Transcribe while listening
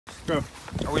Go.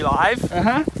 Are we live?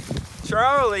 Uh-huh.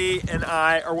 Charlie and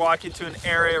I are walking to an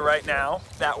area right now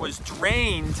that was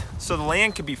drained so the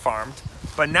land could be farmed.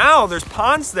 But now there's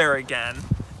ponds there again.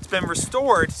 It's been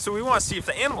restored, so we want to see if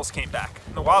the animals came back,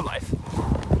 the wildlife.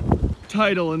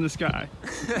 Title in the sky.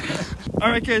 All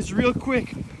right, guys, real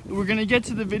quick. We're gonna get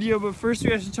to the video, but first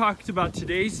we have to talk about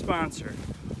today's sponsor,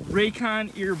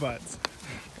 Raycon earbuds.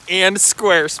 And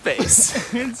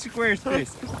Squarespace. And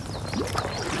Squarespace.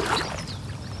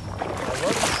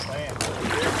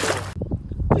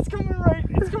 It's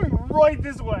coming right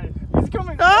this way. It's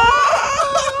coming.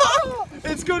 Ah!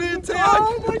 It's going to attack.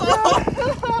 Oh my God.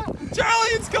 Charlie,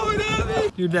 it's coming at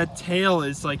me. Dude, that tail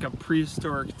is like a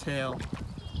prehistoric tail.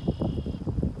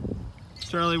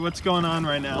 Charlie, what's going on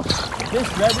right now?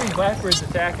 This red-winged blackbird's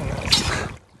attacking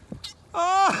us.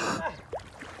 Ah!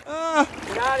 Ah!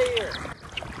 Get out of here.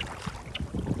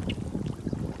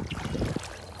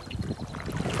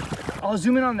 I'll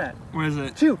zoom in on that. What is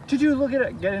it? Choo, look at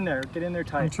it. Get in there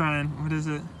tight. I'm trying. What is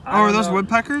it? I Oh, are don't those know.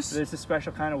 woodpeckers? It's a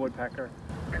special kind of woodpecker.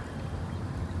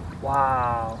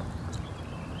 Wow.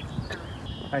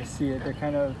 I see it.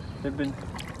 They've been...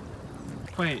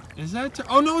 Wait, is that?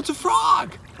 Oh no, it's a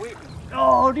frog! Wait.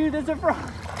 Oh, dude, that's a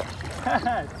frog.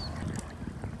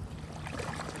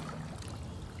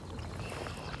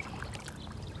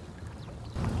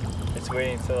 It's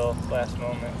waiting till the last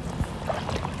moment.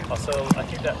 Also, I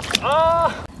think that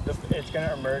it's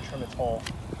gonna emerge from its hole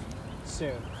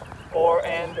soon,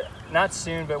 and not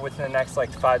soon, but within the next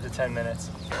like 5 to 10 minutes.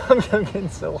 I'm getting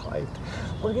so hyped.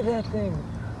 Look at that thing!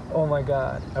 Oh my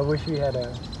God! I wish we had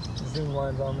a zoom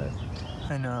lens on this.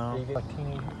 I know. You get a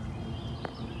teeny.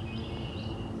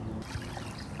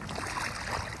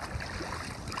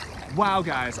 Wow,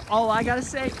 guys. All I gotta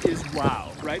say is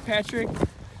wow, right, Patrick?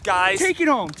 Guys, Take it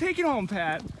home,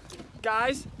 Pat.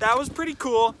 guys, that was pretty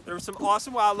cool. There was some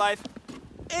awesome wildlife.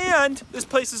 And this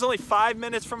place is only 5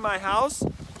 minutes from my house.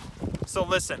 So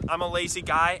listen, I'm a lazy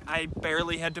guy. I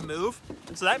barely had to move.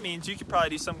 And so that means you could probably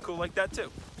do something cool like that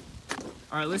too.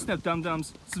 All right, listen up,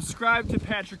 dum-dums. Subscribe to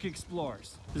Patrick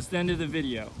Explores. This is the end of the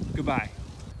video. Goodbye.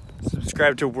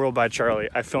 Subscribe to World by Charlie.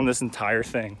 I filmed this entire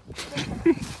thing.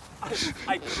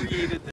 I created this.